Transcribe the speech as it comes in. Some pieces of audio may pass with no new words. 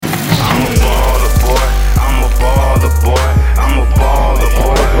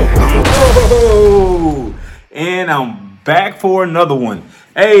back for another one.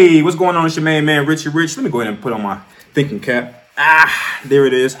 Hey, what's going on? It's your man, Ritchie. Let me go ahead and put on my thinking cap. There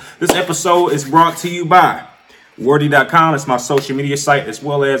it is. This episode is brought to you by Wordy.com. It's my social media site, as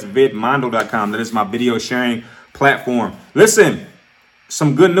well as vidmondo.com. That is my video sharing platform. Listen,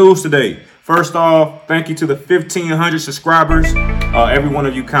 some good news today. First off, thank you to the 1,500 subscribers. Every one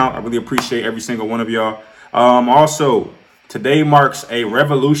of you count. I really appreciate every single one of y'all. Also, today marks a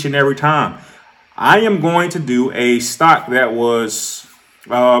revolutionary time. I am going to do a stock that was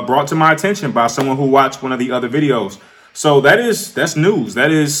brought to my attention by someone who watched one of the other videos. So that's news.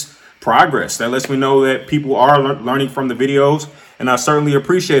 That is progress. That lets me know that people are learning from the videos, and I certainly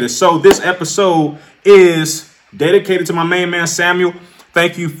appreciate it. So this episode is dedicated to my main man, Samuel.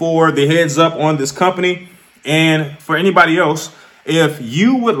 Thank you for the heads up on this company. And for anybody else, if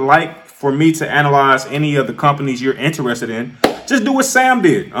you would like for me to analyze any of the companies you're interested in, just do what Sam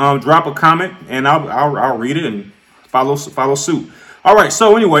did. Drop a comment and I'll read it and follow suit. All right.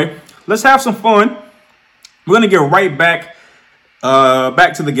 So anyway, let's have some fun. We're going to get right back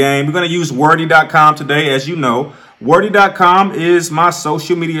to the game. We're going to use Wordy.com today. As you know, Wordy.com is my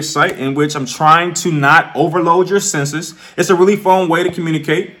social media site in which I'm trying to not overload your senses. It's a really fun way to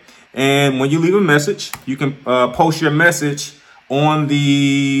communicate. And when you leave a message, you can post your message on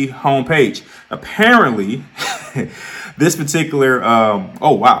the homepage. Apparently, this particular,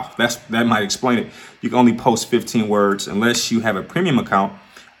 oh, wow, that might explain it. You can only post 15 words unless you have a premium account.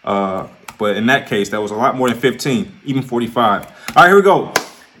 But in that case, that was a lot more than 15, even 45. All right, here we go.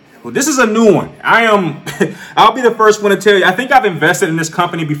 Well, this is a new one. I'll be the first one to tell you. I think I've invested in this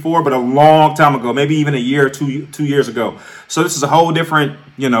company before, but a long time ago, maybe even a year or two years ago. So this is a whole different,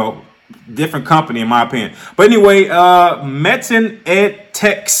 different company in my opinion. But anyway, Meten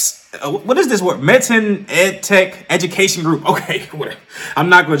Edtechx. What is this word? Meten Edtechx Education Group. Okay, I'm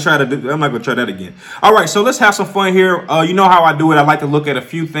not going to try that again. All right, so let's have some fun here. You know how I do it. I like to look at a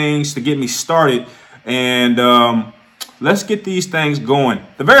few things to get me started, and let's get these things going.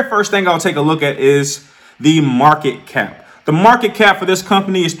 The very first thing I'll take a look at is the market cap. The market cap for this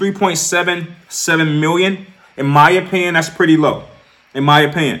company is 3.77 million. In my opinion, that's pretty low. In my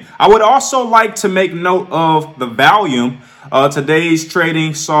opinion, I would also like to make note of the volume. Today's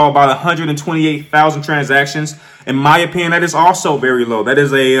trading saw about 128,000 transactions. In my opinion, that is also very low. That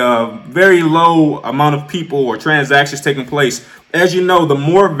is a very low amount of people or transactions taking place. As you know, the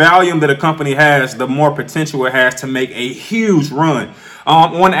more volume that a company has, the more potential it has to make a huge run.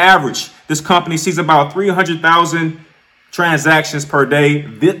 On average, this company sees about 300,000 transactions per day.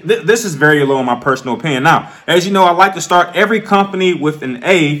 This is very low in my personal opinion. Now, as you know, I like to start every company with an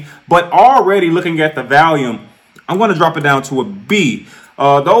A, but already looking at the volume, I'm going to drop it down to a B.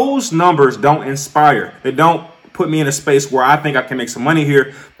 Those numbers don't inspire. They don't put me in a space where I think I can make some money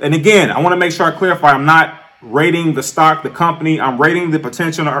here. And again, I want to make sure I clarify, I'm not rating the stock, the company. I'm rating the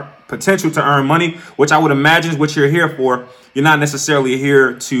potential to earn money, which I would imagine is what you're here for. You're not necessarily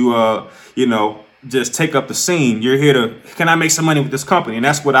here to, just take up the scene. You're here to, can I make some money with this company? And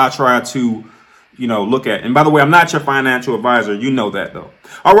that's what I try to, look at. And by the way, I'm not your financial advisor. You know that though.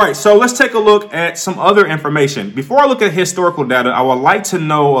 All right. So let's take a look at some other information. Before I look at historical data, I would like to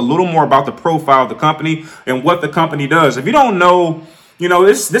know a little more about the profile of the company and what the company does. If you don't know,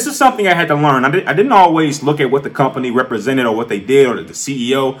 this is something I had to learn. I didn't always look at what the company represented or what they did or the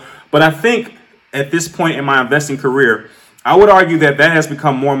CEO. But I think at this point in my investing career, I would argue that has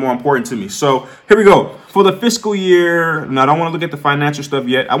become more and more important to me. So here we go. For the fiscal year, now I don't want to look at the financial stuff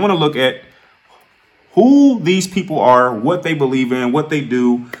yet. I want to look at who these people are, what they believe in, what they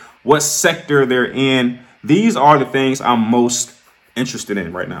do, what sector they're in. These are the things I'm most interested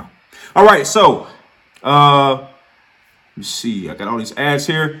in right now. All right, so let's see. I got all these ads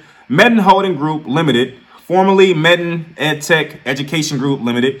here. Meten Holding Group Limited, formerly Meten Edtechx Education Group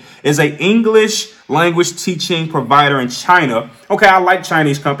Limited, is an English language teaching provider in China. Okay, I like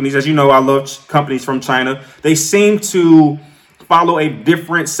Chinese companies. As you know, I love companies from China. They seem to follow a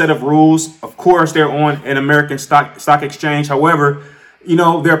different set of rules. Of course, they're on an American stock exchange. However,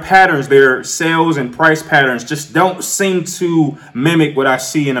 their patterns, their sales and price patterns just don't seem to mimic what I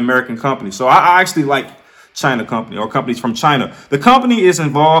see in American companies. So I actually like China company or companies from China. The company is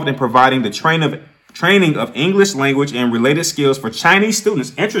involved in providing the training of English language and related skills for Chinese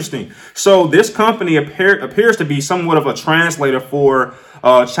students. Interesting. So this company appears to be somewhat of a translator for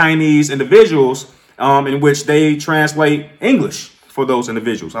Chinese individuals, in which they translate English for those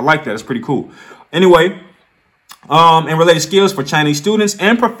individuals. I like that. It's pretty cool. Anyway, and related skills for Chinese students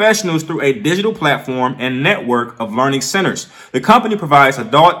and professionals through a digital platform and network of learning centers. The company provides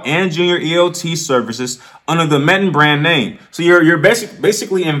adult and junior ELT services under the Meten brand name. So you're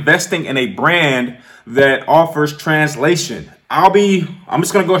basically investing in a brand that offers translation. I'm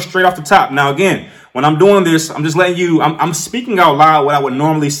just going to go straight off the top. Now, again, when I'm doing this, I'm just letting you, I'm speaking out loud what I would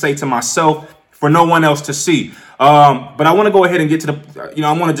normally say to myself for no one else to see. But I want to go ahead and get to the,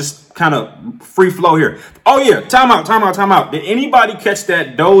 I want to just kind of free flow here. Oh yeah, time out. Did anybody catch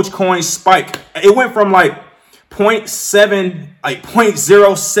that Dogecoin spike? It went from like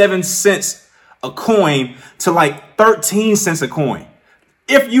 0.07 cents a coin to like 13 cents a coin.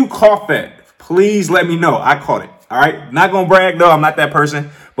 If you caught that, please let me know. I caught it. All right. Not going to brag though. I'm not that person,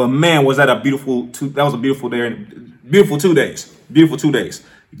 but man, was that a beautiful day. Beautiful 2 days. Beautiful 2 days.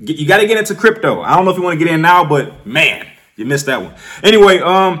 You got to get into crypto. I don't know if you want to get in now, but man, you missed that one. Anyway,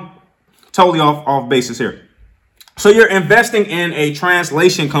 totally off basis here. So you're investing in a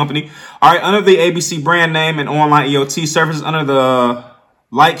translation company, all right, under the ABC brand name and online EOT services under the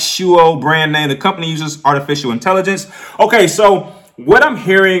Shuo brand name. The company uses artificial intelligence. Okay, so what I'm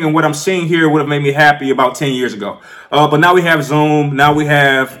hearing and what I'm seeing here would have made me happy about 10 years ago. But now we have Zoom. Now we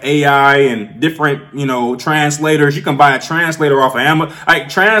have AI and different, translators. You can buy a translator off of Amazon. Like,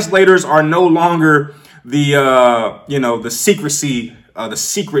 translators are no longer the secrecy, the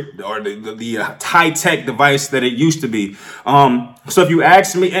secret or the high tech device that it used to be. So if you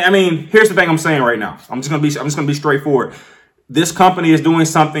ask me, I mean, here's the thing I'm saying right now. I'm just gonna be straightforward. This company is doing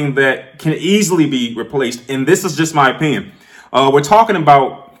something that can easily be replaced, and this is just my opinion. We're talking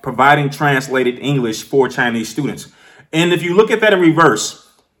about providing translated English for Chinese students. And if you look at that in reverse,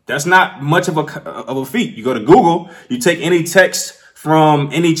 that's not much of a feat. You go to Google, you take any text from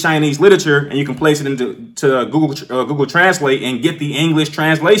any Chinese literature and you can place it into Google Translate and get the English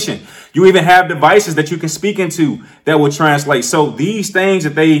translation. You even have devices that you can speak into that will translate. So these things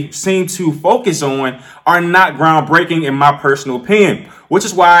that they seem to focus on are not groundbreaking in my personal opinion, which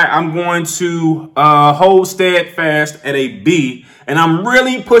is why I'm going to hold steadfast at a B. And I'm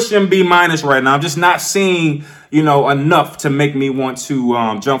really pushing B- right now. I'm just not seeing, enough to make me want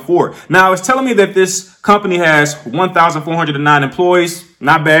to jump forward. Now, it's telling me that this company has 1,409 employees.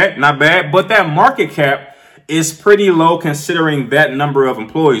 Not bad. But that market cap is pretty low considering that number of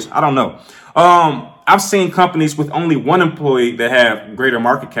employees. I don't know. I've seen companies with only one employee that have greater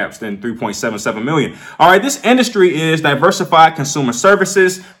market caps than 3.77 million. All right, this industry is diversified consumer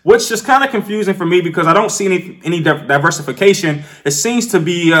services, which is kind of confusing for me because I don't see any diversification. It seems to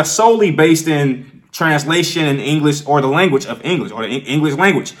be solely based in translation in English or the language of English or the English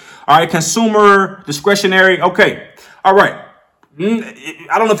language. All right, consumer discretionary. Okay, all right.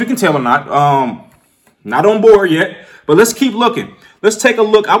 I don't know if you can tell or not. Not on board yet, but let's keep looking. Let's take a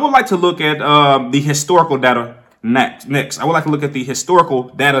look. I would like to look at the historical data next. I would like to look at the historical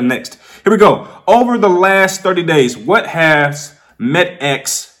data next. Here we go. Over the last 30 days, what has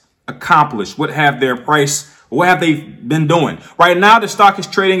Edtechx accomplished? What have they been doing? Right now, the stock is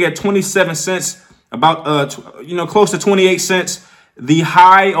trading at 27 cents, about close to 28 cents. The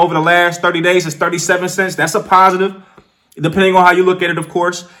high over the last 30 days is 37 cents. That's a positive, depending on how you look at it, of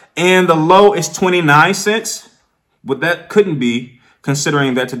course. And the low is 29 cents. But that couldn't be,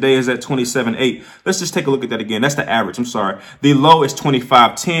 considering that today is at 27.8. Let's just take a look at that again. That's the average. I'm sorry. The low is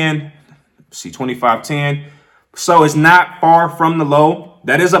 25.10. See, 25.10. So it's not far from the low.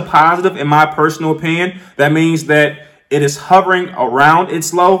 That is a positive in my personal opinion. That means that it is hovering around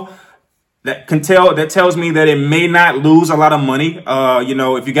its low. That tells me that it may not lose a lot of money.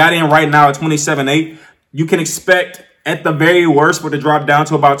 If you got in right now at 27.8, you can expect at the very worst for it to drop down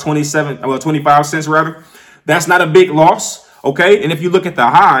to about 25 cents rather. That's not a big loss. Okay. And if you look at the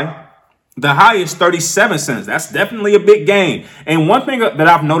high is 37 cents. That's definitely a big gain. And one thing that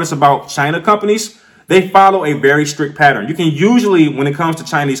I've noticed about China companies, they follow a very strict pattern. You can usually, when it comes to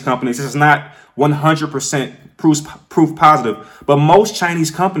Chinese companies, this is not 100% proof positive, but most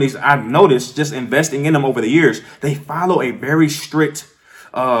Chinese companies I've noticed just investing in them over the years, they follow a very strict,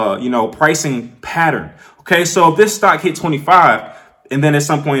 pricing pattern. Okay. So if this stock hit 25, and then at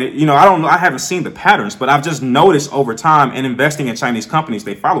some point, I haven't seen the patterns, but I've just noticed over time in investing in Chinese companies,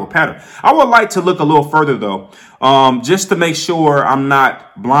 they follow a pattern. I would like to look a little further though, just to make sure I'm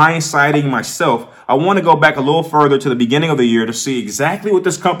not blindsiding myself. I want to go back a little further to the beginning of the year to see exactly what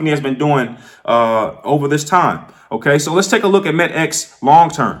this company has been doing over this time. Okay, so let's take a look at Edtechx long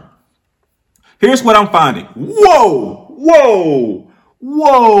term. Here's what I'm finding. Whoa.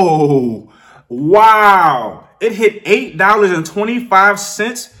 Wow. It hit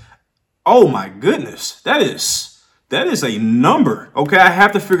 $8.25. Oh my goodness. That That is a number. Okay, I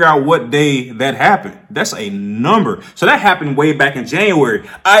have to figure out what day that happened. That's a number. So that happened way back in January.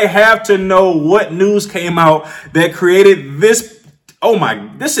 I have to know what news came out that created this. Oh my,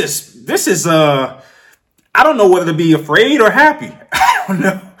 this is I don't know whether to be afraid or happy. I don't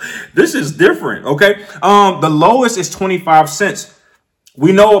know. This is different. Okay. The lowest is 25 cents.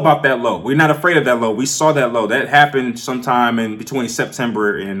 We know about that low. We're not afraid of that low. We saw that low. That happened sometime in between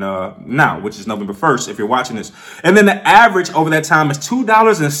September and now, which is November 1st, if you're watching this. And then the average over that time is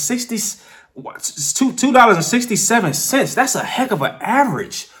 $2.67. That's a heck of an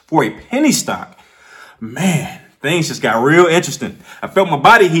average for a penny stock. Man, things just got real interesting. I felt my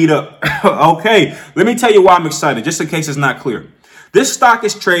body heat up. Okay, let me tell you why I'm excited, just in case it's not clear. This stock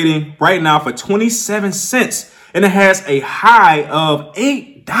is trading right now for 27 cents. And it has a high of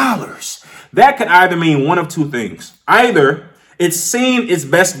 $8. That could either mean one of two things. Either it's seen its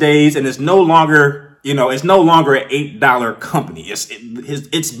best days and it's no longer, it's no longer an $8 company.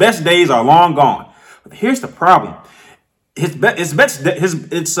 Its best days are long gone. But here's the problem. Its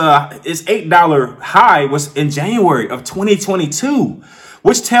 $8 high was in January of 2022,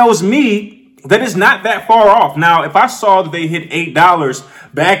 which tells me that it's not that far off. Now, if I saw that they hit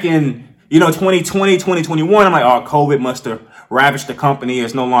 $8 back in 2020, 2021, I'm like, oh, COVID must have ravaged the company.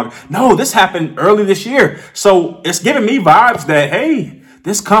 It's no longer. No, this happened early this year. So it's giving me vibes that, hey,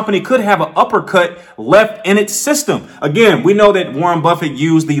 this company could have an uppercut left in its system. Again, we know that Warren Buffett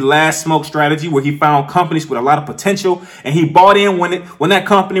used the last smoke strategy where he found companies with a lot of potential and he bought in when that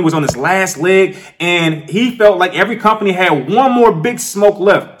company was on its last leg and he felt like every company had one more big smoke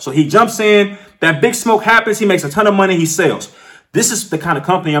left. So he jumps in, that big smoke happens, he makes a ton of money, he sells. This is the kind of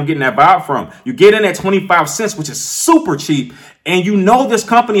company I'm getting that vibe from. You get in at 25 cents, which is super cheap. And this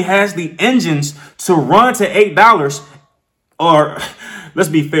company has the engines to run to $8. Or let's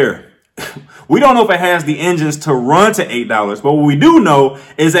be fair. We don't know if it has the engines to run to $8. But what we do know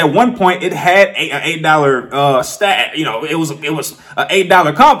is at one point it had an $8 stat. It was an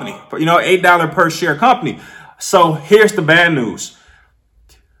 $8 company, $8 per share company. So here's the bad news.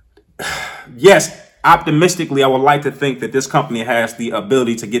 Yes. Optimistically, I would like to think that this company has the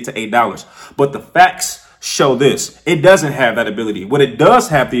ability to get to $8, but the facts show this. It doesn't have that ability. What it does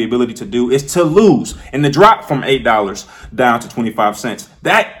have the ability to do is to lose and to drop from $8 down to 25 cents.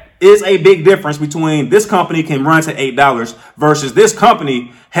 That is a big difference between this company can run to $8 versus this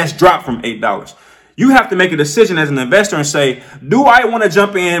company has dropped from $8. You have to make a decision as an investor and say, do I want to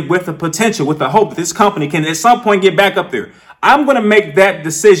jump in with the potential, with the hope that this company can at some point get back up there? I'm going to make that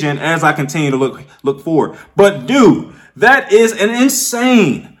decision as I continue to look forward. But dude, that is an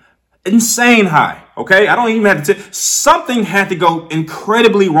insane high. Okay. I don't even have to something had to go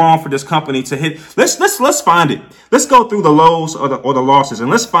incredibly wrong for this company to hit. Let's find it. Let's go through the lows or the losses and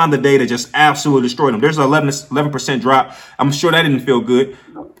let's find the day that just absolutely destroyed them. There's an 11% drop. I'm sure that didn't feel good.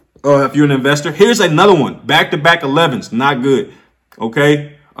 If you're an investor, here's another one. Back-to-back 11s. Not good.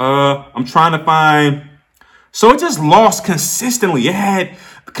 Okay. I'm trying to find. So it just lost consistently. It had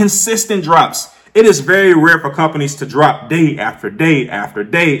consistent drops. It is very rare for companies to drop day after day after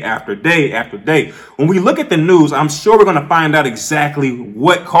day after day after day. When we look at the news, I'm sure we're going to find out exactly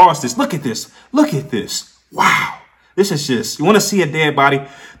what caused this. Look at this. Look at this. Wow. This is just, you want to see a dead body?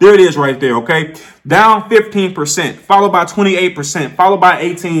 There it is right there, okay? Down 15%, followed by 28%, followed by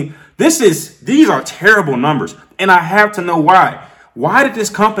 18%. These are terrible numbers, and I have to know why. Why did this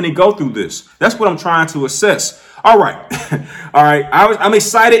company go through this? That's what I'm trying to assess. All right. All right. I'm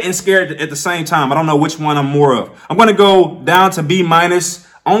excited and scared at the same time. I don't know which one I'm more of. I'm going to go down to B-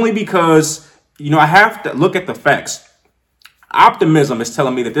 only because, I have to look at the facts. Optimism is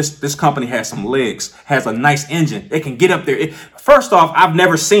telling me that this company has some legs, has a nice engine. It can get up there. First off, I've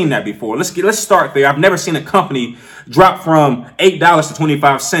never seen that before. Let's start there. I've never seen a company drop from $8 to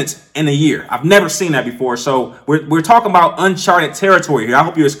 25 cents in a year. I've never seen that before. So we're talking about uncharted territory here. I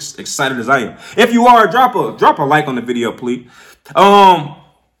hope you're as excited as I am. If you are, drop a like on the video, please. Oh,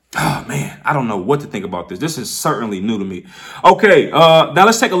 man, I don't know what to think about this. This is certainly new to me. Okay, now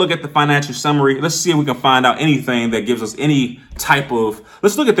let's take a look at the financial summary. Let's see if we can find out anything that gives us any type of...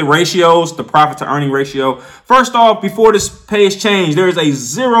 Let's look at the ratios, the profit to earning ratio. First off, before this page changed, there is a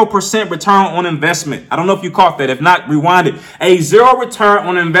 0% return on investment. I don't know if you caught that. If not, rewind it. A 0 return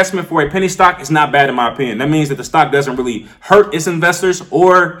on investment for a penny stock is not bad in my opinion. That means that the stock doesn't really hurt its investors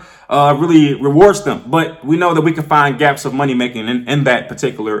or really rewards them. But we know that we can find gaps of money making in that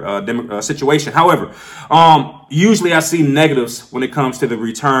particular situation. However, usually I see negatives when it comes to the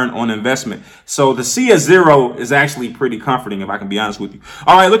return on investment. So to see a 0 is actually pretty comforting, if I can be honest with you.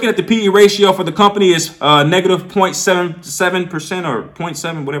 All right, looking at the PE ratio for the company is negative 0.77% or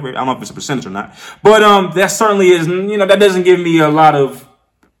 0.7, whatever. I don't know if it's a percentage or not. But that certainly is, that doesn't give me a lot of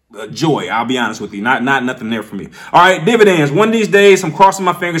joy. I'll be honest with you. Not nothing there for me. All right, dividends. One of these days, I'm crossing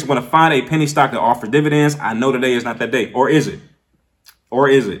my fingers. I'm going to find a penny stock that offers dividends. I know today is not that day. Or is it? Or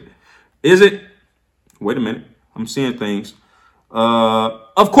is it? Is it? Wait a minute. I'm seeing things.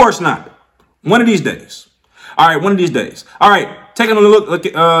 Of course not. One of these days. All right, one of these days. All right. Taking a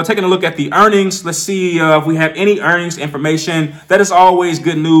look at the earnings. Let's see if we have any earnings information. That is always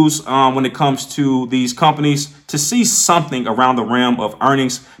good news when it comes to these companies. To see something around the realm of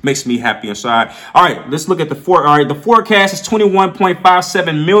earnings makes me happy inside. All right, let's look at the the forecast is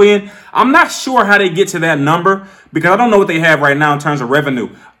 21.57 million. I'm not sure how they get to that number because I don't know what they have right now in terms of revenue.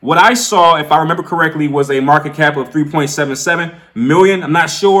 What I saw, if I remember correctly, was a market cap of 3.77 million. I'm not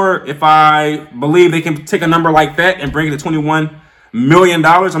sure if I believe they can take a number like that and bring it to $21 million.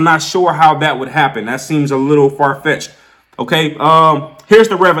 I'm not sure how that would happen. That seems a little far-fetched. Okay, here's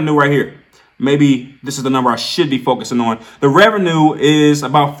the revenue right here. Maybe this is the number I should be focusing on. The revenue is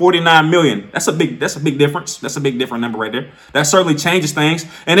about 49 million. That's a big difference. That's a big different number right there. That certainly changes things.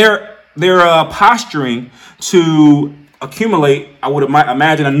 And they're posturing to accumulate, I would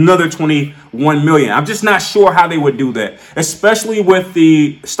imagine, another 21 million. I'm just not sure how they would do that, especially with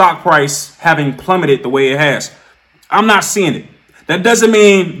the stock price having plummeted the way it has. I'm not seeing it. That doesn't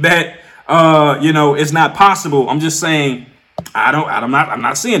mean that it's not possible. I'm just saying I'm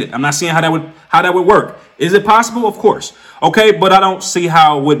not seeing it. I'm not seeing how that would work. Is it possible? Of course. Okay, but I don't see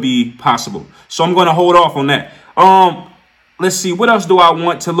how it would be possible. So I'm going to hold off on that. Let's see. What else do I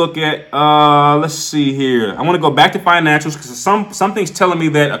want to look at? Let's see here. I want to go back to financials because something's telling me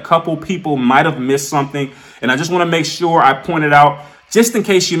that a couple people might have missed something. And I just want to make sure I point it out just in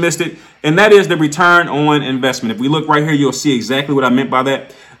case you missed it. And that is the return on investment. If we look right here, you'll see exactly what I meant by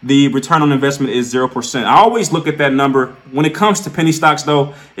that. The return on investment is 0%. I always look at that number. When it comes to penny stocks,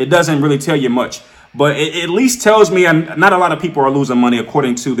 though, it doesn't really tell you much. But it at least tells me not a lot of people are losing money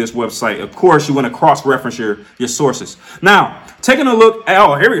according to this website. Of course, you want to cross-reference your sources. Now, taking a look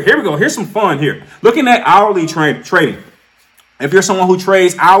at, here we go. Here's some fun here. Looking at hourly trading. If you're someone who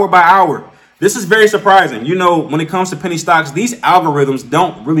trades hour by hour, this is very surprising. When it comes to penny stocks, these algorithms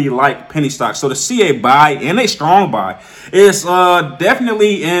don't really like penny stocks. So to see a buy and a strong buy is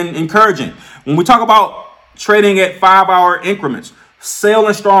definitely encouraging. When we talk about trading at 5-hour increments, sell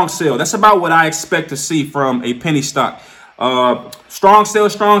and strong sell. That's about what I expect to see from a penny stock. Strong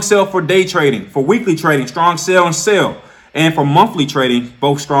sell for day trading, for weekly trading, strong sell and sell. And for monthly trading,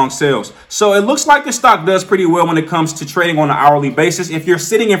 both strong sales. So it looks like the stock does pretty well when it comes to trading on an hourly basis. If you're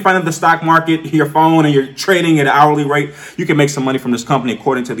sitting in front of the stock market, your phone, and you're trading at an hourly rate, you can make some money from this company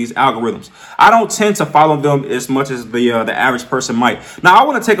according to these algorithms. I don't tend to follow them as much as the average person might. Now, I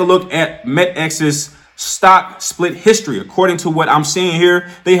want to take a look at Edtechx's stock split history. According to what I'm seeing here,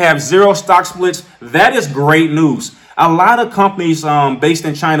 they have 0 stock splits. That is great news. A lot of companies based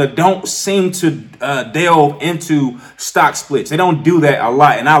in China don't seem to delve into stock splits. They don't do that a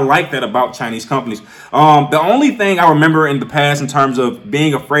lot. And I like that about Chinese companies. The only thing I remember in the past in terms of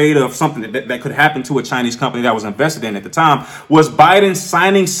being afraid of something that could happen to a Chinese company that I was invested in at the time was Biden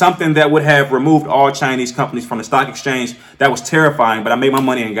signing something that would have removed all Chinese companies from the stock exchange. That was terrifying, but I made my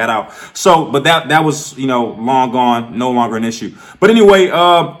money and got out. So, but that was, long gone, no longer an issue. But anyway,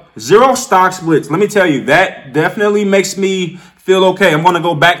 0 stock splits. Let me tell you, that definitely makes me feel okay. I'm going to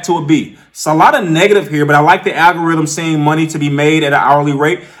go back to a B. It's a lot of negative here, but I like the algorithm seeing money to be made at an hourly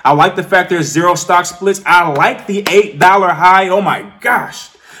rate. I like the fact there's 0 stock splits. I like the $8 high. Oh my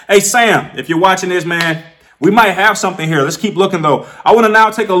gosh. Hey, Sam, if you're watching this, man, we might have something here. Let's keep looking, though. I want to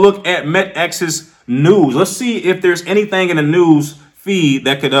now take a look at Edtechx's news. Let's see if there's anything in the news feed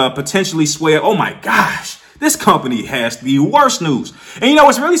that could potentially sway it. Oh my gosh. This company has the worst news. And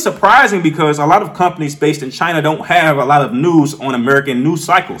it's really surprising because a lot of companies based in China don't have a lot of news on American news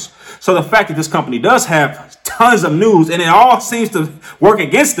cycles. So the fact that this company does have tons of news and it all seems to work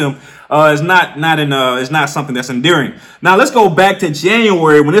against them is not something that's endearing. Now let's go back to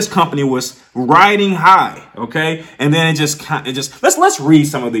January when this company was riding high, okay? And then let's read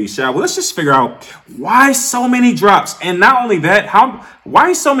some of these, shall we? Let's just figure out why so many drops. And not only that,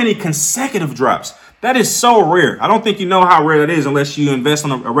 why so many consecutive drops? That is so rare. I don't think you know how rare that is unless you invest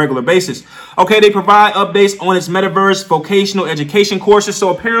on a regular basis. Okay, they provide updates on its metaverse vocational education courses. So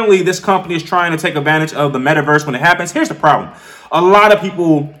apparently this company is trying to take advantage of the metaverse when it happens. Here's the problem. A lot of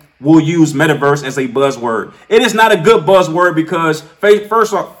people will use metaverse as a buzzword. It is not a good buzzword because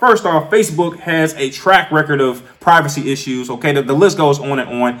first off, Facebook has a track record of privacy issues. Okay, the list goes on and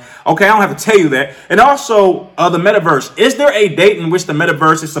on. Okay, I don't have to tell you that. And also the metaverse. Is there a date in which the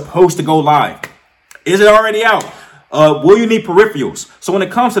metaverse is supposed to go live? Is it already out? Will you need peripherals? So when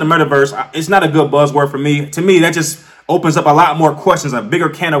it comes to the metaverse, it's not a good buzzword for me. To me, that just opens up a lot more questions, a bigger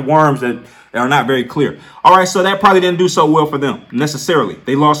can of worms that are not very clear. All right, so that probably didn't do so well for them necessarily.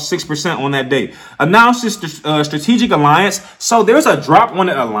 They lost 6% on that day. Announces strategic alliance. So there's a drop on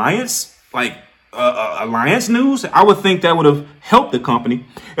the alliance, like alliance news. I would think that would have helped the company.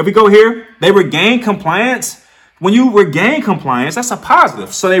 If we go here, they regain compliance. When you regain compliance, that's a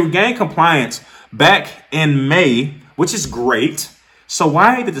positive. So they regained compliance back in May, which is great. So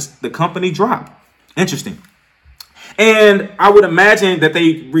why did the company drop? Interesting. And I would imagine that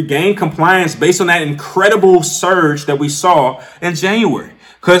they regained compliance based on that incredible surge that we saw in January,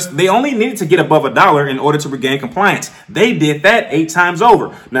 because they only needed to get above $1 in order to regain compliance. They did that 8 times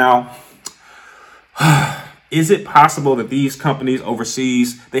over. Now, is it possible that these companies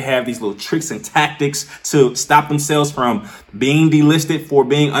overseas, they have these little tricks and tactics to stop themselves from being delisted for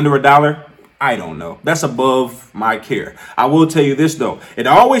being under $1? I don't know. That's above my care. I will tell you this, though. It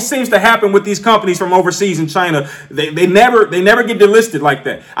always seems to happen with these companies from overseas in China. They never get delisted like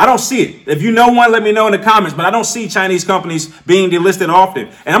that. I don't see it. If you know one, let me know in the comments. But I don't see Chinese companies being delisted often.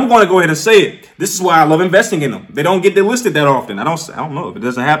 And I'm going to go ahead and say it. This is why I love investing in them. They don't get delisted that often. I don't know if it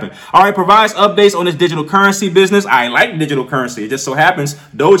doesn't happen. All right, provides updates on this digital currency business. I like digital currency. It just so happens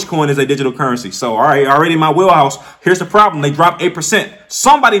Dogecoin is a digital currency. So, all right, already in my wheelhouse. Here's the problem. They dropped 8%.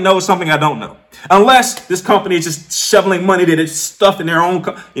 Somebody knows something I don't know. Unless this company is just shoveling money that is stuffed in their own.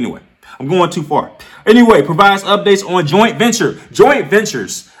 Anyway, I'm going too far. Anyway, provides updates on joint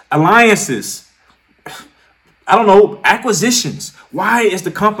ventures, alliances, I don't know, acquisitions. Why is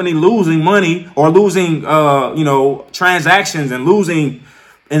the company losing money or losing, transactions and losing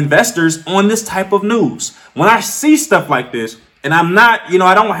investors on this type of news? When I see stuff like this, and I'm not,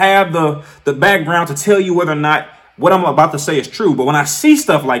 I don't have the background to tell you whether or not what I'm about to say is true. But when I see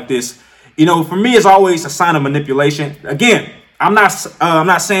stuff like this, for me, it's always a sign of manipulation. Again, I'm not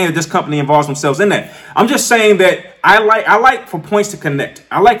saying that this company involves themselves in that. I'm just saying that I like for points to connect.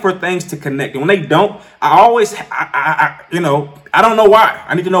 I like for things to connect. And when they don't, I don't know why.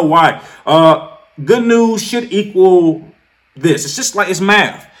 I need to know why. Good news should equal this. It's just like it's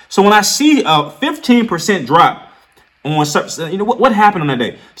math. So when I see a 15% drop on what happened on that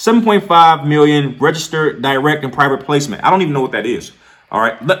day? 7.5 million registered direct and private placement. I don't even know what that is. All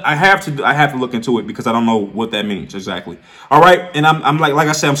right, I have to look into it because I don't know what that means exactly. All right, and I'm like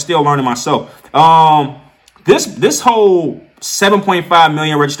I said, I'm still learning myself. This whole 7.5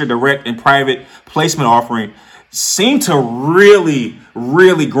 million registered direct and private placement offering seemed to really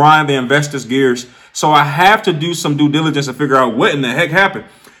grind the investors' gears. So I have to do some due diligence to figure out what in the heck happened.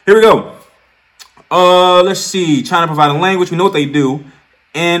 Here we go. Let's see. Trying to provide a language. We know what they do.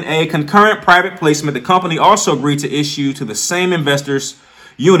 In a concurrent private placement, the company also agreed to issue to the same investors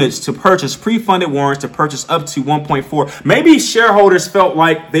units to purchase pre-funded warrants to purchase up to 1.4. Maybe shareholders felt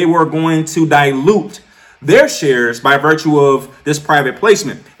like they were going to dilute their shares by virtue of this private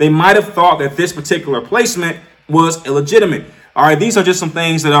placement. They might have thought that this particular placement was illegitimate. All right, these are just some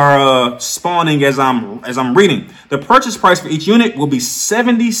things that are spawning as I'm reading. The purchase price for each unit will be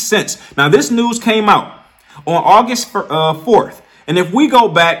 70 cents. Now, this news came out on August 4th. And if we go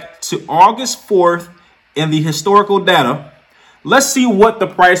back to August 4th in the historical data, let's see what the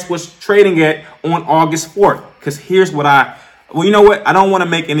price was trading at on August 4th. Because here's what I don't want to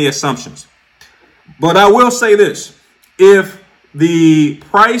make any assumptions. But I will say this. If the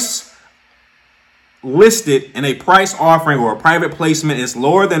price listed in a price offering or a private placement is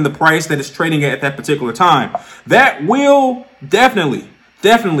lower than the price that is trading at that particular time, that will definitely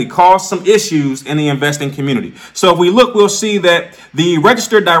cause some issues in the investing community. So if we look, we'll see that the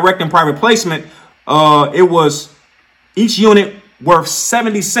registered direct and private placement, it was each unit worth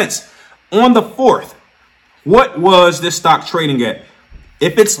 70 cents. On the 4th, what was this stock trading at?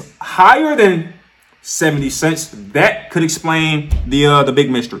 If it's higher than 70 cents, that could explain the big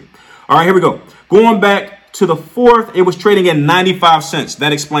mystery. All right, here we go. Going back to the 4th, it was trading at 95 cents.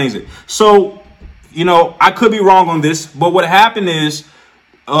 That explains it. So, I could be wrong on this, but what happened is,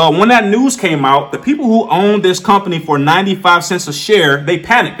 when that news came out, the people who owned this company for 95 cents a share, they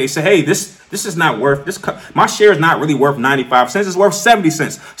panicked. They said, hey, this is not worth this. My share is not really worth 95 cents. It's worth 70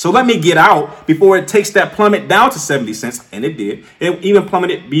 cents. So let me get out before it takes that plummet down to 70 cents. And it did. It even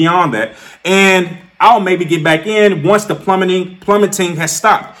plummeted beyond that. And I'll maybe get back in once the plummeting has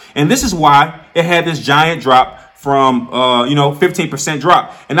stopped. And this is why it had this giant drop from, 15%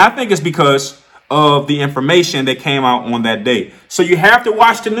 drop. And I think it's because of the information that came out on that day. So you have to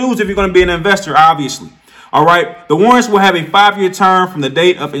watch the news if you're going to be an investor, obviously. All right. The warrants will have a 5-year term from the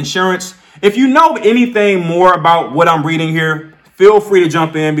date of insurance. If you know anything more about what I'm reading here, feel free to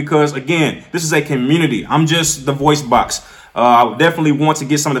jump in because, again, this is a community. I'm just the voice box. I would definitely want to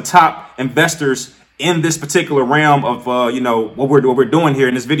get some of the top investors in this particular realm of, what we're doing here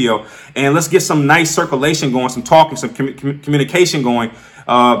in this video. And let's get some nice circulation going, some talking, some communication going.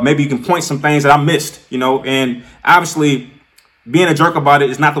 Maybe you can point some things that I missed, and obviously being a jerk about it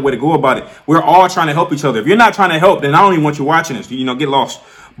is not the way to go about it. We're all trying to help each other. If you're not trying to help, then I don't even want you watching this, get lost.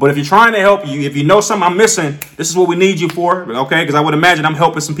 But if you're trying to help, if you know something I'm missing, this is what we need you for, okay? Because I would imagine I'm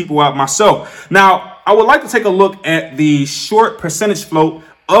helping some people out myself. Now, I would like to take a look at the short percentage float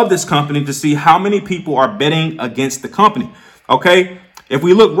of this company to see how many people are betting against the company, okay? If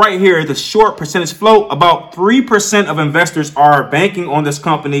we look right here at the short percentage float, about 3% of investors are banking on this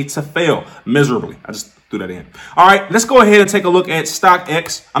company to fail miserably. I just threw that in. All right, let's go ahead and take a look at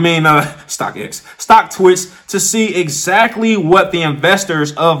StockTwits to see exactly what the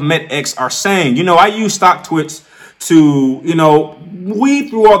investors of Edtechx are saying. I use StockTwits to, weed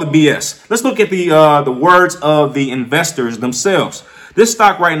through all the BS. Let's look at the words of the investors themselves. This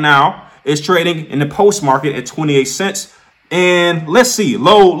stock right now is trading in the post market at 28 cents. And let's see,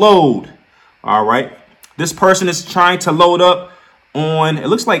 load. All right. This person is trying to load up on, it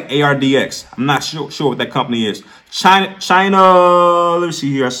looks like ARDX. I'm not sure what that company is. China, let me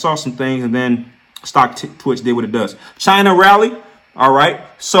see here. I saw some things and then StockTwits did what it does. China rally. All right.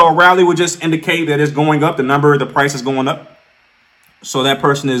 So a rally would just indicate that it's going up. The price is going up. So that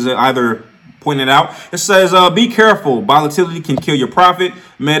person is either pointing it out. It says, be careful. Volatility can kill your profit.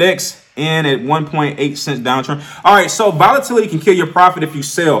 Edtechx in at 1.8 cents downtrend. All right. So volatility can kill your profit if you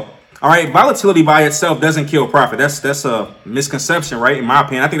sell. All right. Volatility by itself doesn't kill profit. That's a misconception, right? In my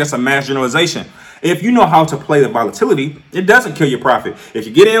opinion, I think that's a mass generalization. If you know how to play the volatility, it doesn't kill your profit. If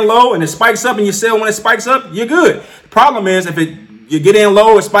you get in low and it spikes up and you sell when it spikes up, you're good. The problem is if you get in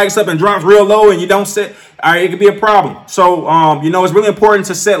low, it spikes up and drops real low and you don't set, all right, it could be a problem. So, it's really important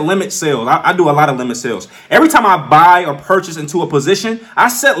to set limit sales. I do a lot of limit sales. Every time I buy or purchase into a position, I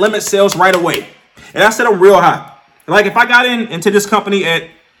set limit sales right away. And I set them real high. Like if I got into this company at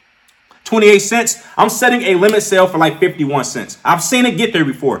 28 cents, I'm setting a limit sale for like 51 cents. I've seen it get there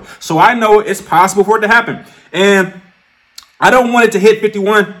before. So I know it's possible for it to happen. And I don't want it to hit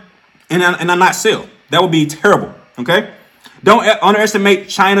 51 and I'm not sell. That would be terrible. Okay. Don't underestimate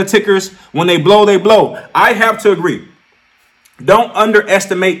China tickers. When they blow, they blow. I have to agree. Don't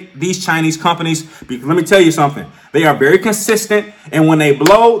underestimate these Chinese companies. Because let me tell you something. They are very consistent. And when they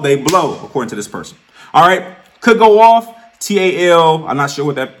blow, according to this person. All right. Could go off. TAL. I'm not sure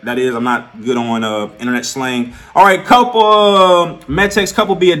what that is. I'm not good on internet slang. All right. Edtechx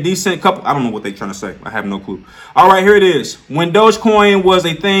couple be a decent couple. I don't know what they're trying to say. I have no clue. All right. Here it is. When Dogecoin was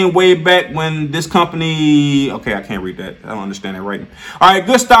a thing way back when this company. Okay. I can't read that. I don't understand that writing. All right.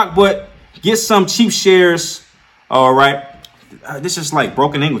 Good stock, but get some cheap shares. All right. This is like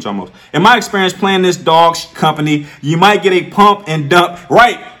broken English almost. In my experience playing this dog company, you might get a pump and dump.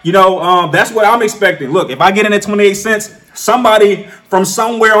 Right. That's what I'm expecting. Look, if I get in at 28 cents, somebody from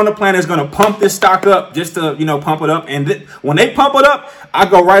somewhere on the planet is going to pump this stock up just to, pump it up. And when they pump it up, I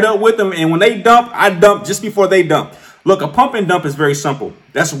go right up with them. And when they dump, I dump just before they dump. Look, a pump and dump is very simple.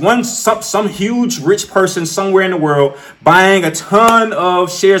 That's some huge rich person somewhere in the world buying a ton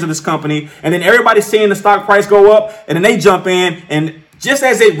of shares of this company. And then everybody's seeing the stock price go up and then they jump in. And just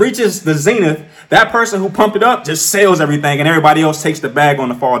as it reaches the zenith, that person who pumped it up just sells everything and everybody else takes the bag on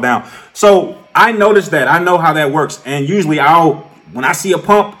the fall down. So I noticed that. I know how that works. And usually when I see a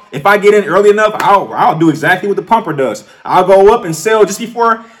pump, if I get in early enough, I'll do exactly what the pumper does. I'll go up and sell just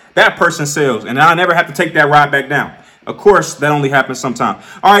before that person sells. And I'll never have to take that ride back down. Of course, that only happens sometime.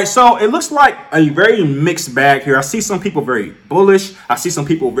 All right, so it looks like a very mixed bag here. I see some people very bullish. I see some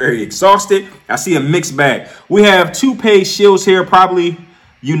people very exhausted. I see a mixed bag. We have 2 paid shills here, probably,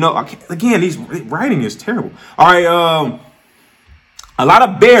 again, these writing is terrible. All right, a lot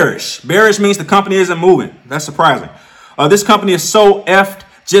of bearish. Bearish means the company isn't moving. That's surprising. This company is so effed.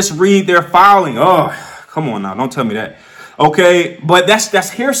 Just read their filing. Oh, come on now. Don't tell me that. Okay, but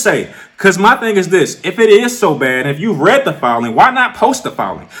that's hearsay. Because my thing is this. If it is so bad, if you've read the filing, why not post the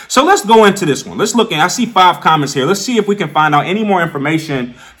filing? So let's go into this one. Let's look. I see 5 comments here. Let's see if we can find out any more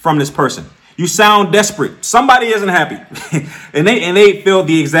information from this person. You sound desperate. Somebody isn't happy. and they feel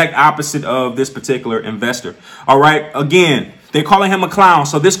the exact opposite of this particular investor. All right. Again, They're calling him a clown.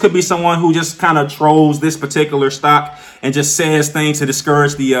 So this could be someone who just kind of trolls this particular stock and just says things to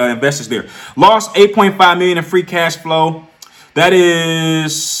discourage the investors there. Lost $8.5 million in free cash flow. That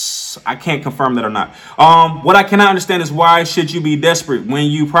is, I can't confirm that or not. What I cannot understand is why should you be desperate when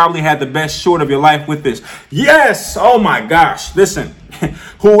you probably had the best short of your life with this? Yes. Oh my gosh. Listen,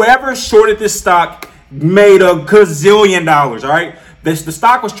 whoever shorted this stock made a gazillion dollars. All right. The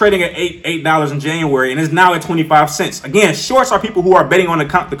stock was trading at $8 in January and is now at 25 cents. Again, shorts are people who are betting on the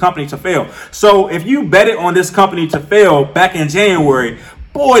company to fail. So if you betted on this company to fail back in January,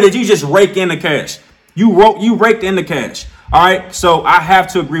 boy, did you just rake in the cash. You raked in the cash. All right, so I have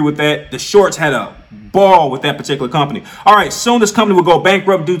to agree with that. The shorts had a ball with that particular company. All right, soon this company will go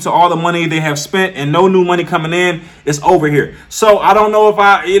bankrupt due to all the money they have spent and no new money coming in. It's over here. So I don't know if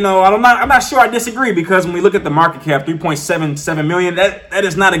I'm not sure I disagree, because when we look at the market cap, 3.77 million, that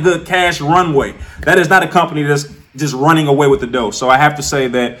is not a good cash runway. That is not a company that's just running away with the dough. So I have to say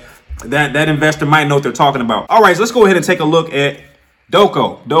that investor might know what they're talking about. All right, so let's go ahead and take a look at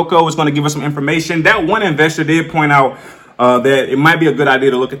Doco. Doco is going to give us some information. That one investor did point out that it might be a good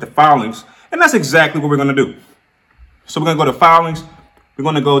idea to look at the filings. And that's exactly what we're going to do. So we're going to go to filings. We're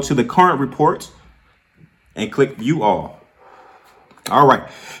going to go to the current reports and click view all. All right.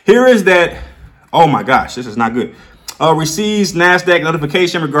 Here is that. Oh my gosh, this is not good. Receives NASDAQ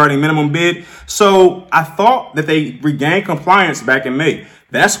notification regarding minimum bid. So I thought that they regained compliance back in May.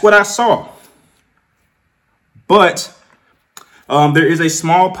 That's what I saw. But there is a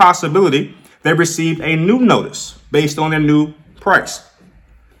small possibility they received a new notice based on their new price.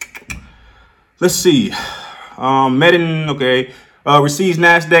 Let's see. Meten, okay. Receives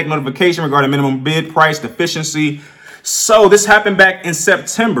NASDAQ notification regarding minimum bid price deficiency. So this happened back in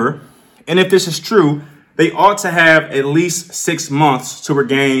September. And if this is true, they ought to have at least 6 months to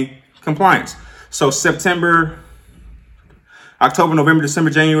regain compliance. So September, October, November, December,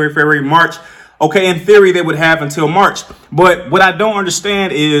 January, February, March. Okay, in theory, they would have until March. But what I don't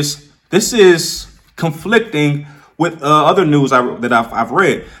understand is this is conflicting with other news that I've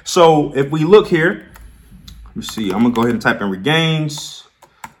read. So if we look here, let me see. I'm going to go ahead and type in regains.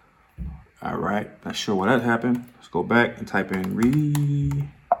 All right. Not sure why that happened. Let's go back and type in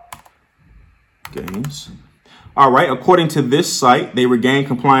regains. All right. According to this site, they regained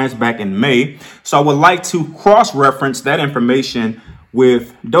compliance back in May. So I would like to cross-reference that information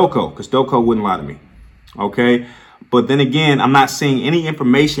with Doco, because Doco wouldn't lie to me. Okay. But then again, I'm not seeing any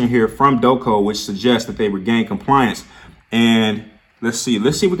information here from Doco which suggests that they regained compliance. And let's see if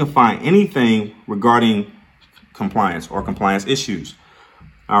we can find anything regarding compliance or compliance issues.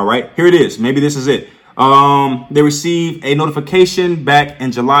 All right, here it is. Maybe this is it. They received a notification back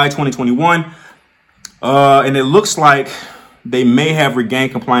in July 2021. And it looks like they may have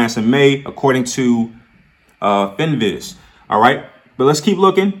regained compliance in May, according to FinViz. All right, but let's keep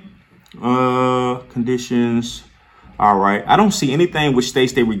looking. Conditions. All right. I don't see anything which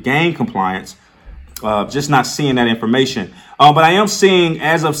states they regained compliance. Just not seeing that information. But I am seeing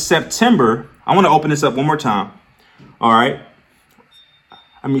as of September. I want to open this up one more time. All right.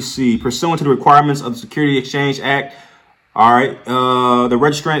 Let me see. Pursuant to the requirements of the Securities Exchange Act. All right. The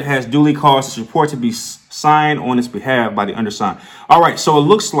registrant has duly caused this report to be signed on its behalf by the undersigned. All right. So it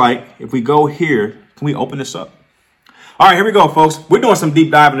looks like if we go here, can we open this up? All right, here we go, folks. We're doing some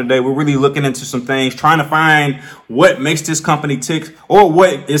deep diving today. We're really looking into some things, trying to find what makes this company tick or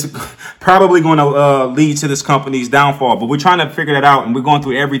what is probably going to lead to this company's downfall. But we're trying to figure that out, and we're going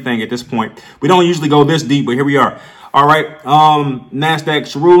through everything at this point. We don't usually go this deep, but here we are. All right,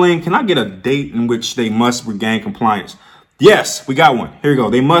 NASDAQ's ruling. Can I get a date in which they must regain compliance? Yes, we got one. Here we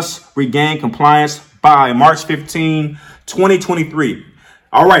go. They must regain compliance by March 15, 2023.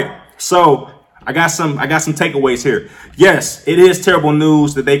 All right, so I got some takeaways here. Yes, it is terrible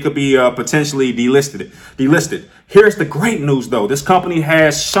news that they could be potentially delisted. Here's the great news, though. This company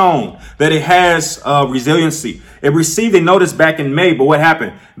has shown that it has resiliency. It received a notice back in May, but what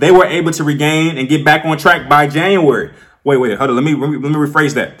happened? They were able to regain and get back on track by January. Wait, hold on. Let me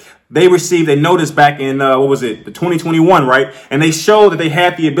rephrase that. They received a notice back in, the 2021, right? And they showed that they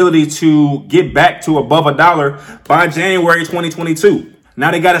had the ability to get back to above $1 by January 2022. Now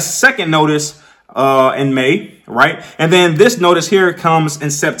they got a second notice in May, right? And then this notice here comes in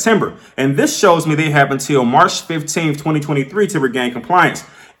September. And this shows me they have until March 15th, 2023 to regain compliance.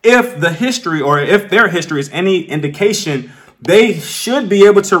 If the history or if their history is any indication, they should be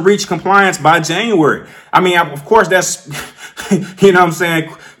able to reach compliance by January. I mean, of course, that's, you know what I'm saying?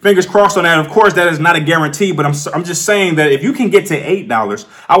 Fingers crossed on that. Of course, that is not a guarantee, but I'm just saying that if you can get to $8,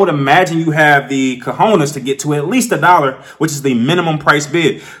 I would imagine you have the cojones to get to at least $1, which is the minimum price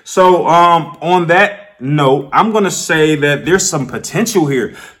bid. So on that, note, I'm going to say that there's some potential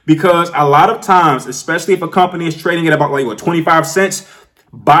here, because a lot of times, especially if a company is trading at about like what, 25 cents,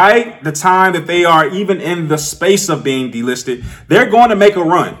 by the time that they are even in the space of being delisted, they're going to make a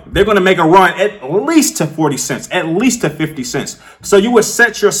run. They're going to make a run at least to 40 cents, at least to 50 cents. So you would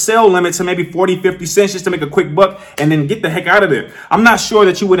set your sell limit to maybe 40, 50 cents just to make a quick buck and then get the heck out of there. I'm not sure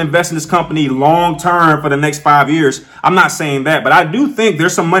that you would invest in this company long term for the next 5 years. I'm not saying that, but I do think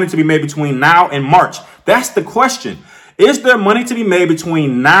there's some money to be made between now and March. That's the question. Is there money to be made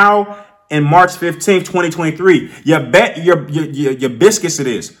between now and March 15th, 2023? You bet your biscuits it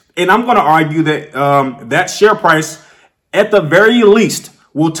is. And I'm going to argue that that share price, at the very least,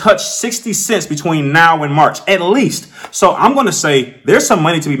 will touch 60 cents between now and March, at least. So I'm going to say there's some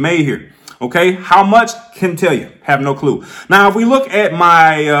money to be made here. Okay, how much? Can tell you. Have no clue. Now, if we look at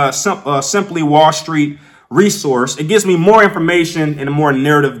my Simply Wall Street resource, it gives me more information in a more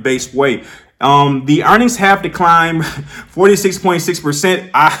narrative-based way. The earnings have declined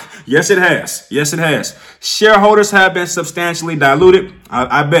 46.6%. Yes, it has. Yes, it has. Shareholders have been substantially diluted.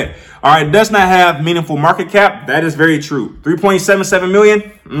 I bet. All right. Does not have meaningful market cap. That is very true. 3.77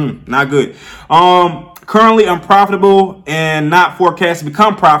 million. Not good. Currently unprofitable and not forecast to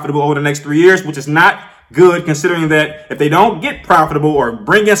become profitable over the next 3 years, which is not good, considering that if they don't get profitable or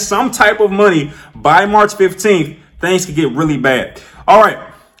bring in some type of money by March 15th, things could get really bad. All right.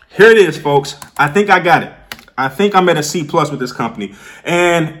 Here it is, folks. I think I got it. I think I'm at a C+ with this company.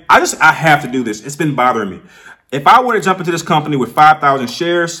 And I have to do this. It's been bothering me. If I were to jump into this company with 5,000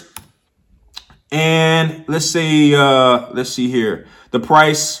 shares, and let's see here, the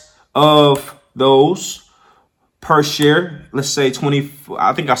price of those per share, let's say 20,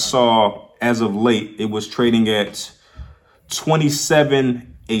 I think I saw as of late, it was trading at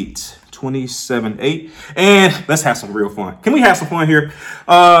 27.8. 27.8. And let's have some real fun. Can we have some fun here?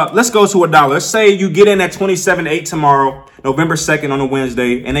 Let's go to $1. Let's say you get in at 27.8 tomorrow, November 2nd on a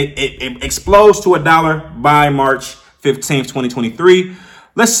Wednesday, and it explodes to $1 by March 15th, 2023.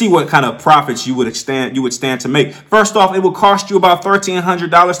 Let's see what kind of profits you would stand to make. First off, it will cost you about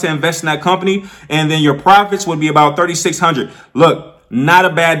 $1,300 to invest in that company, and then your profits would be about $3,600. Look, not a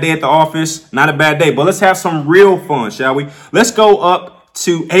bad day at the office, not a bad day, but let's have some real fun, shall we? Let's go up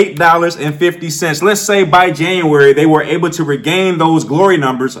to $8.50. Let's say by January, they were able to regain those glory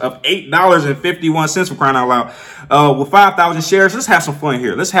numbers of $8.51, for crying out loud. With 5,000 shares, let's have some fun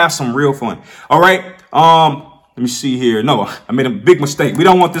here. Let's have some real fun. All right. Let me see here. No, I made a big mistake. We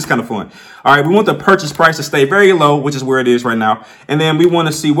don't want this kind of fun. All right. We want the purchase price to stay very low, which is where it is right now. And then we want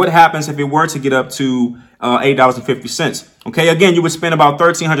to see what happens if it were to get up to $8.50. Okay. Again, you would spend about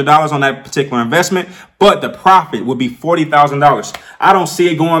 $1,300 on that particular investment, but the profit would be $40,000. I don't see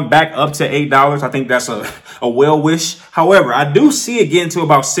it going back up to $8. I think that's a well wish. However, I do see it getting to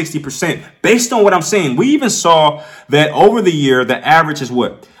about 60% based on what I'm seeing. We even saw that over the year, the average is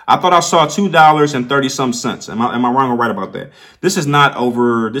what? I thought I saw $2.30 some cents. Am I wrong or right about that? This is not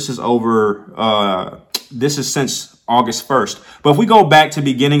over. This is since August 1st. But if we go back to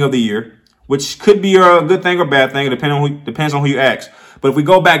beginning of the year, which could be a good thing or bad thing, depends on who you ask. But if we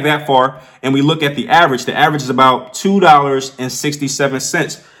go back that far and we look at the average is about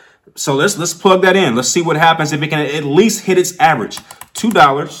 $2.67. So let's plug that in. Let's see what happens if it can at least hit its average,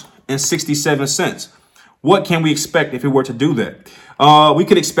 $2.67. What can we expect if it were to do that? We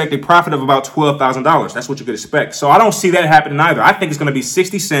could expect a profit of about $12,000. That's what you could expect. So I don't see that happening either. I think it's going to be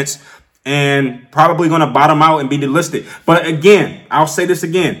 60 cents and probably going to bottom out and be delisted. But again, I'll say this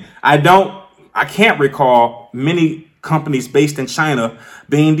again. I can't recall many companies based in China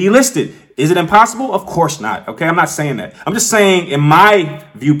being delisted. Is it impossible? Of course not. Okay, I'm not saying that. I'm just saying in my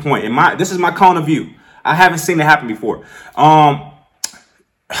viewpoint, this is my cone of view. I haven't seen it happen before.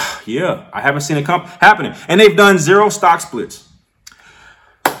 Yeah, I haven't seen it happening. And they've done 0 stock splits.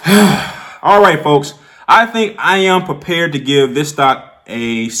 All right, folks. I think I am prepared to give this stock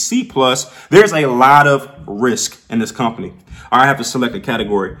a C+. There's a lot of risk in this company. All right, I have to select a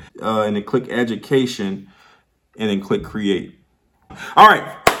category and then click education and then click create. All right,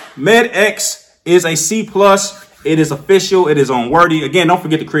 Edtechx is a C+. It is official. It is on Wordy. Again, don't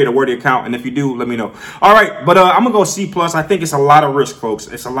forget to create a Wordy account. And if you do, let me know. All right. But I'm going to go C+. I think it's a lot of risk, folks.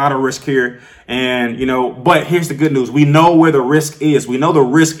 It's a lot of risk here. And, but here's the good news. We know where the risk is. We know the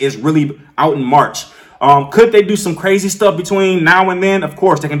risk is really out in March. Could they do some crazy stuff between now and then? Of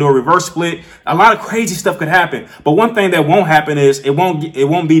course, they can do a reverse split. A lot of crazy stuff could happen. But one thing that won't happen is it won't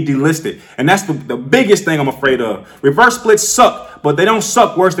be delisted. And that's the biggest thing I'm afraid of. Reverse splits suck, but they don't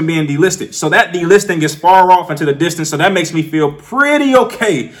suck worse than being delisted. So that delisting is far off into the distance. So that makes me feel pretty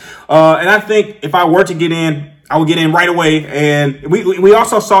okay. And I think if I were to get in, I would get in right away. And we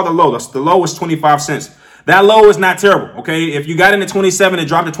also saw the low. The low was 25 cents. That low is not terrible, okay? If you got into 27 and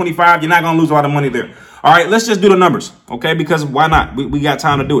dropped to 25, you're not going to lose a lot of money there. All right, let's just do the numbers, okay? Because why not? We got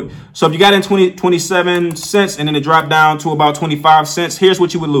time to do it. So if you got in 27 cents and then it dropped down to about 25 cents, here's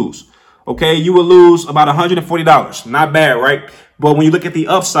what you would lose, okay? You would lose about $140. Not bad, right? But when you look at the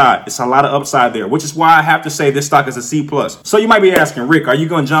upside, it's a lot of upside there, which is why I have to say this stock is a C+. So you might be asking, Rick, are you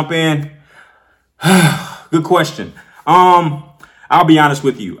going to jump in? Good question. I'll be honest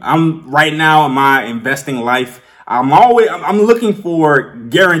with you. I'm right now in my investing life. I'm looking for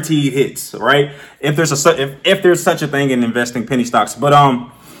guaranteed hits, right? If there's such a thing in investing penny stocks. But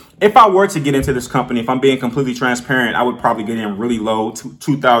if I were to get into this company, if I'm being completely transparent, I would probably get in really low,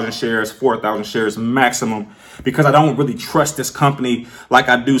 2,000 shares, 4,000 shares maximum, because I don't really trust this company like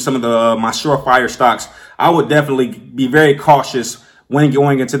I do some of my surefire stocks. I would definitely be very cautious when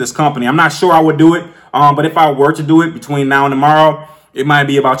going into this company. I'm not sure I would do it, but if I were to do it between now and tomorrow, it might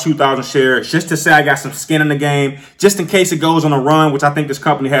be about 2,000 shares, just to say I got some skin in the game, just in case it goes on a run, which I think this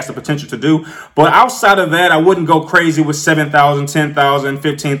company has the potential to do. But outside of that, I wouldn't go crazy with 7,000, 10,000,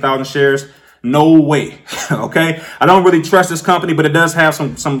 15,000 shares. No way. Okay. I don't really trust this company, but it does have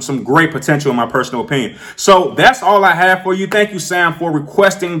some great potential in my personal opinion. So that's all I have for you. Thank you, Sam, for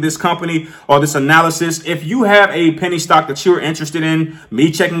requesting this company or this analysis. If you have a penny stock that you're interested in me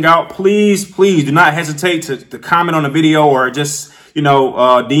checking out, please do not hesitate to comment on the video or just,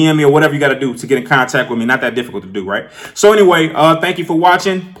 DM me or whatever you got to do to get in contact with me. Not that difficult to do, right? So anyway, thank you for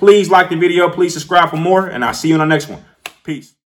watching. Please like the video. Please subscribe for more, and I'll see you in the next one. Peace.